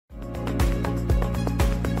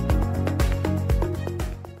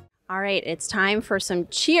All right, it's time for some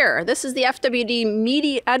cheer. This is the FWDG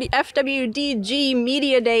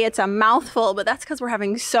Media Day. It's a mouthful, but that's because we're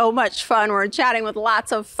having so much fun. We're chatting with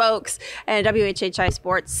lots of folks, and WHHI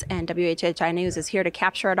Sports and WHHI News is here to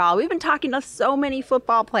capture it all. We've been talking to so many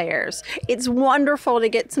football players. It's wonderful to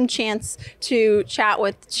get some chance to chat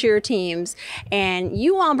with cheer teams, and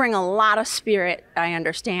you all bring a lot of spirit, I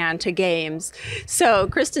understand, to games. So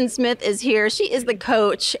Kristen Smith is here. She is the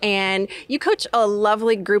coach, and you coach a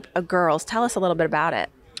lovely group of girls. Tell us a little bit about it.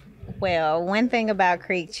 Well, one thing about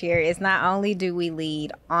Creek Cheer is not only do we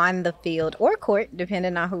lead on the field or court,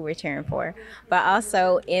 depending on who we're cheering for, but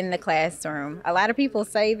also in the classroom. A lot of people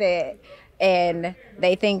say that and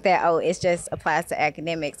they think that, oh, it just applies to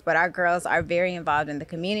academics, but our girls are very involved in the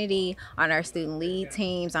community, on our student lead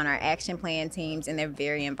teams, on our action plan teams, and they're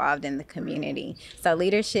very involved in the community. So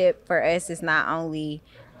leadership for us is not only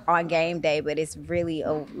on game day, but it's really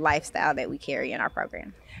a lifestyle that we carry in our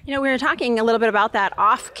program. You know, we were talking a little bit about that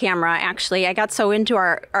off camera, actually. I got so into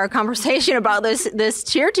our conversation about this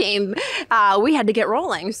cheer team, we had to get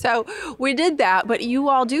rolling. So we did that, but you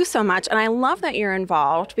all do so much. And I love that you're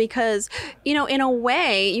involved because, you know, in a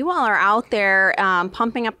way, you all are out there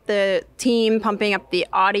pumping up the team, pumping up the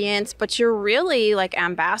audience, but you're really like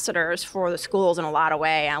ambassadors for the schools in a lot of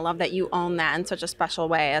ways. I love that you own that in such a special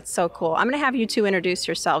way. It's so cool. I'm going to have you two introduce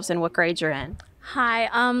yourselves and what grade you're in. Hi,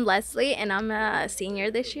 I'm Leslie, and I'm a senior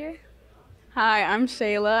this year. Hi, I'm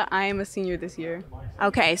Shayla. I am a senior this year.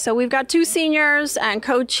 Okay, so we've got two seniors and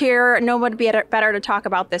coach here. Nobody better to talk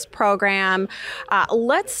about this program.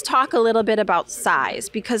 Let's talk a little bit about size,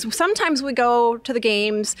 because sometimes we go to the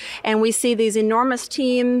games and we see these enormous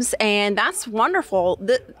teams, and that's wonderful.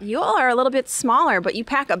 You all are a little bit smaller, but you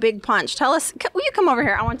pack a big punch. Tell us, will you come over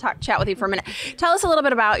here? I want to chat with you for a minute. Tell us a little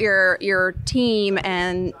bit about your team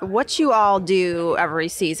and what you all do every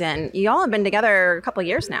season. You all have been together a couple of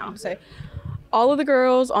years now. So. All of the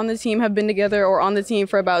girls on the team have been together or on the team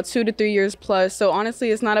for about 2 to 3 years plus. So honestly,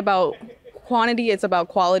 it's not about quantity, it's about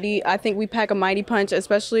quality. I think we pack a mighty punch,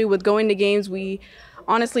 especially with going to games. We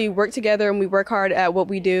honestly work together and we work hard at what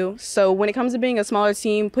we do. So when it comes to being a smaller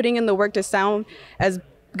team, putting in the work to sound as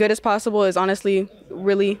good as possible is honestly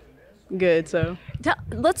really good. So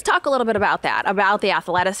let's talk a little bit about that, about the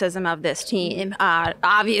athleticism of this team.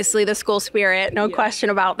 Obviously the school spirit, no question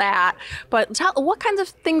about that. But what kinds of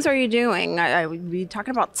things are you doing? Are we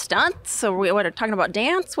talking about stunts? Or what are talking about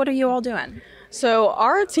dance? What are you all doing? So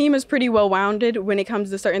our team is pretty well-rounded when it comes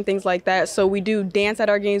to certain things like that. So we do dance at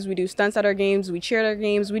our games, we do stunts at our games, we cheer at our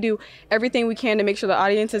games, we do everything we can to make sure the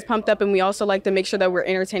audience is pumped up, and we also like to make sure that we're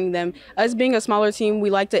entertaining them. Us being a smaller team, we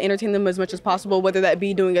like to entertain them as much as possible, whether that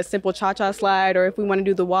be doing a simple cha-cha slide or if we want to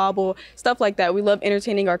do the wobble, stuff like that. We love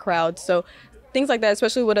entertaining our crowd. So things like that,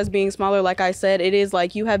 especially with us being smaller, like I said, it is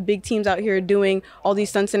like you have big teams out here doing all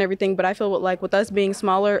these stunts and everything, but I feel like with us being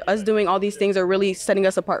smaller, us doing all these things are really setting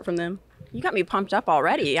us apart from them. You got me pumped up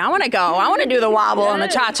already. I want to go. I want to do the wobble and the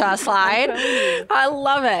cha-cha slide. I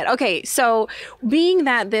love it. Okay, so being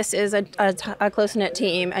that this is a close-knit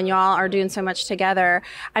team and y'all are doing so much together,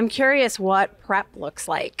 I'm curious what prep looks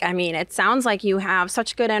like. I mean, it sounds like you have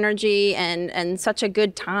such good energy and such a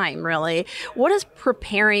good time, really. What does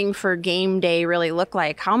preparing for game day really look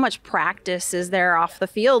like? How much practice is there off the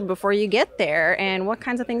field before you get there, and what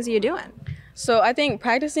kinds of things are you doing? So I think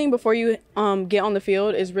practicing before you get on the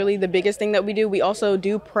field is really the biggest thing that we do. We also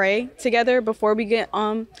do pray together before we get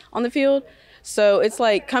on the field. So it's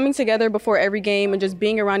like coming together before every game and just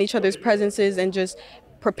being around each other's presences and just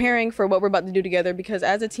preparing for what we're about to do together, because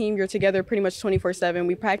as a team, you're together pretty much 24/7.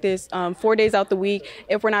 We practice 4 days out the week.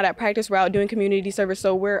 If we're not at practice, we're out doing community service.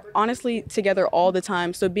 So we're honestly together all the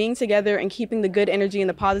time. So being together and keeping the good energy and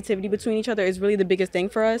the positivity between each other is really the biggest thing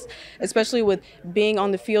for us, especially with being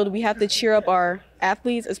on the field. We have to cheer up our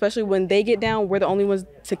athletes, especially when they get down. We're the only ones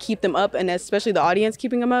to keep them up, and especially the audience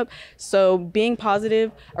keeping them up. So being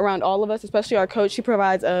positive around all of us, especially our coach, she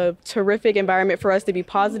provides a terrific environment for us to be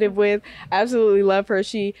positive with. I absolutely love her.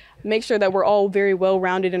 She makes sure that we're all very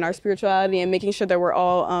well-rounded in our spirituality and making sure that we're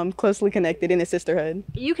all closely connected in a sisterhood.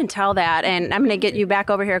 You can tell that, and I'm going to get you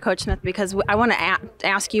back over here, Coach Smith, because I want to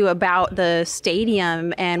ask you about the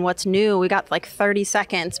stadium and what's new. We got like 30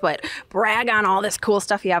 seconds, but brag on all this cool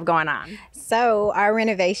stuff you have going on. So our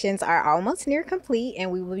renovations are almost near complete,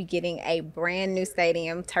 and we will be getting a brand new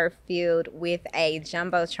stadium turf field with a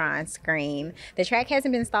Jumbotron screen. The track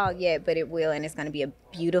hasn't been installed yet, but it will, and it's going to be a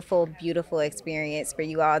beautiful, beautiful experience for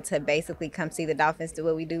you all to basically come see the Dolphins do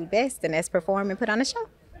what we do best, and that's perform and put on a show.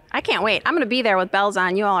 I can't wait. I'm going to be there with bells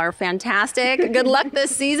on. You all are fantastic. Good luck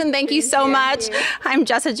this season. Thank you so much. I'm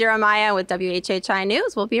Jessa Jeremiah with WHHI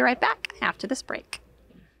News. We'll be right back after this break.